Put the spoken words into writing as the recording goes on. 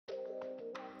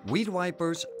Weed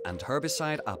wipers and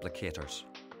herbicide applicators.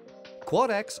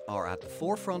 Quad-X are at the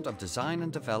forefront of design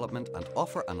and development and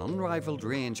offer an unrivaled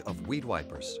range of weed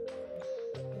wipers.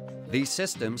 These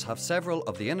systems have several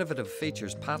of the innovative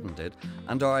features patented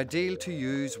and are ideal to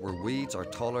use where weeds are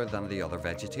taller than the other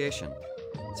vegetation.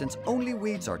 Since only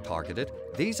weeds are targeted,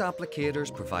 these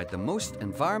applicators provide the most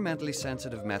environmentally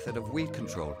sensitive method of weed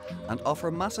control and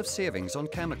offer massive savings on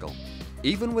chemical.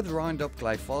 Even with Roundup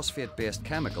glyphosate-based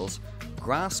chemicals,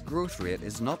 grass growth rate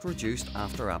is not reduced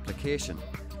after application.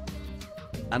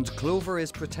 And clover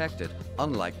is protected,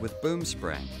 unlike with boom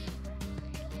spraying.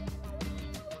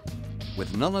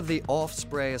 With none of the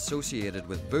off-spray associated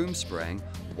with boom spraying,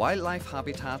 wildlife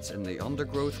habitats in the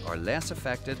undergrowth are less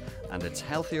affected and it's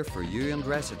healthier for you and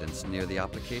residents near the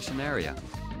application area.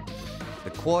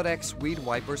 The Quad-X weed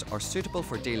wipers are suitable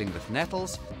for dealing with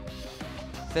nettles,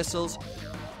 thistles,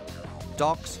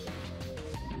 docks,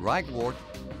 ragwort,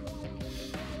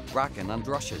 bracken and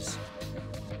rushes.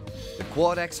 The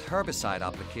Quad-X herbicide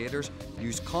applicators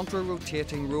use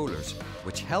contra-rotating rollers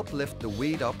which help lift the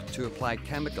weed up to apply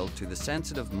chemical to the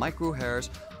sensitive micro-hairs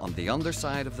on the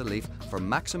underside of the leaf for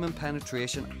maximum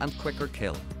penetration and quicker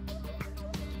kill.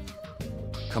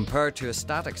 Compared to a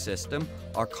static system,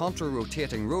 our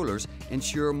contra-rotating rollers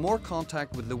ensure more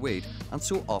contact with the weed and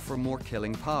so offer more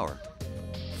killing power.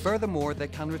 Furthermore, they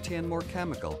can retain more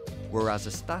chemical, whereas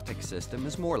a static system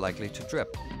is more likely to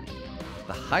drip.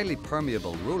 The highly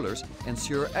permeable rollers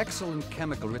ensure excellent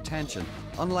chemical retention,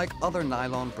 unlike other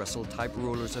nylon bristle type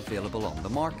rollers available on the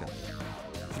market.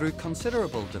 Through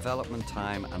considerable development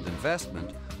time and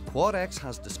investment, Quad-X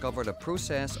has discovered a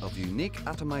process of unique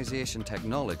atomization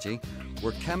technology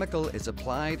where chemical is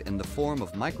applied in the form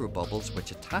of microbubbles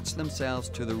which attach themselves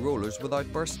to the rollers without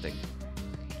bursting.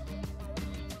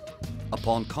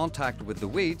 Upon contact with the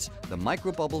weeds, the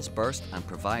microbubbles burst and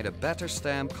provide a better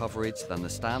stem coverage than the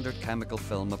standard chemical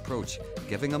film approach,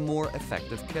 giving a more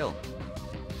effective kill.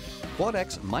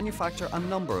 Quad-X manufacture a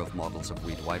number of models of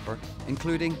weed wiper,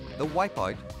 including the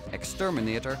Wipeout,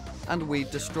 Exterminator and Weed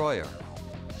Destroyer.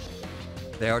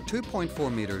 They are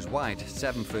 2.4 meters wide,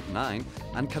 7'9",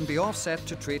 and can be offset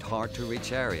to treat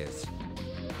hard-to-reach areas.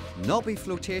 Knobby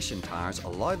flotation tires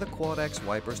allow the Quad-X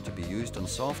wipers to be used on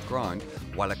soft ground,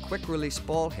 while a quick-release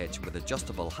ball hitch with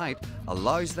adjustable height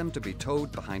allows them to be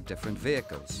towed behind different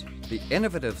vehicles. The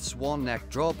innovative swan neck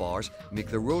drawbars make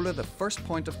the roller the first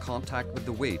point of contact with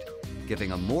the weed,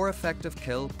 giving a more effective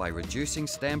kill by reducing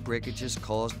stem breakages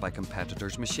caused by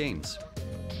competitors' machines.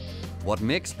 What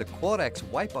makes the Quad-X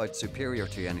Wipeout superior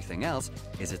to anything else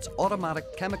is its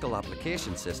automatic chemical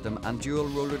application system and dual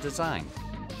roller design.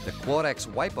 The Quad-X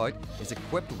Wipeout is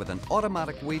equipped with an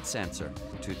automatic weed sensor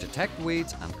to detect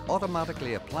weeds and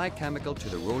automatically apply chemical to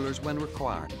the rollers when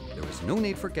required. There is no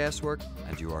need for guesswork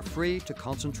and you are free to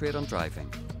concentrate on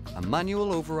driving. A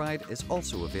manual override is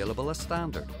also available as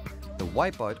standard. The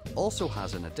Wipeout also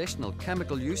has an additional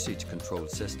chemical usage control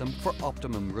system for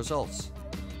optimum results.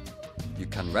 You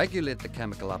can regulate the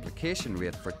chemical application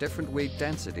rate for different weed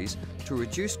densities to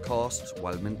reduce costs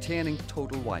while maintaining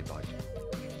total wipeout.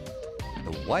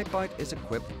 The Wipeout is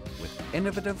equipped with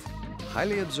innovative,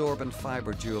 highly absorbent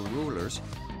fibre dual rollers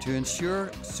to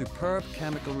ensure superb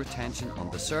chemical retention on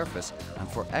the surface and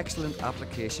for excellent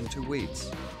application to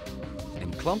weeds.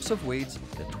 In clumps of weeds,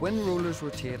 the twin rollers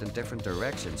rotate in different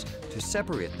directions to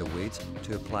separate the weeds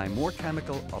to apply more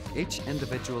chemical up each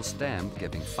individual stem,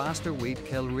 giving faster weed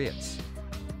kill rates.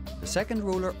 The second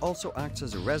roller also acts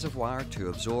as a reservoir to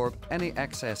absorb any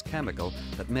excess chemical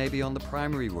that may be on the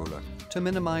primary roller to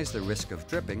minimize the risk of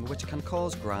dripping, which can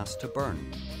cause grass to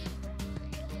burn.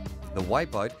 The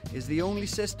Wipeout is the only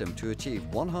system to achieve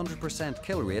 100%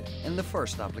 kill rate in the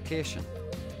first application.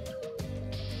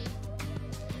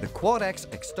 The Quad-X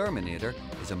Exterminator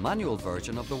is a manual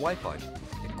version of the Wipeout,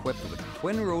 equipped with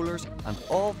twin rollers and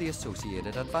all the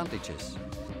associated advantages.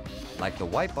 Like the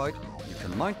Wipeout, you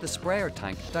can mount the sprayer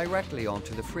tank directly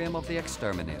onto the frame of the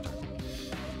Exterminator.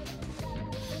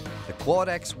 The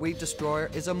Quad-X Weed Destroyer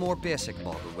is a more basic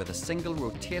model with a single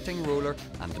rotating roller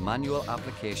and manual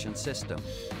application system.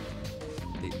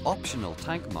 The optional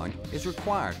tank mount is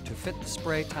required to fit the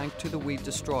spray tank to the Weed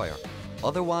Destroyer.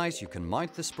 Otherwise, you can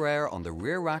mount the sprayer on the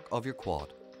rear rack of your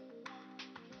quad.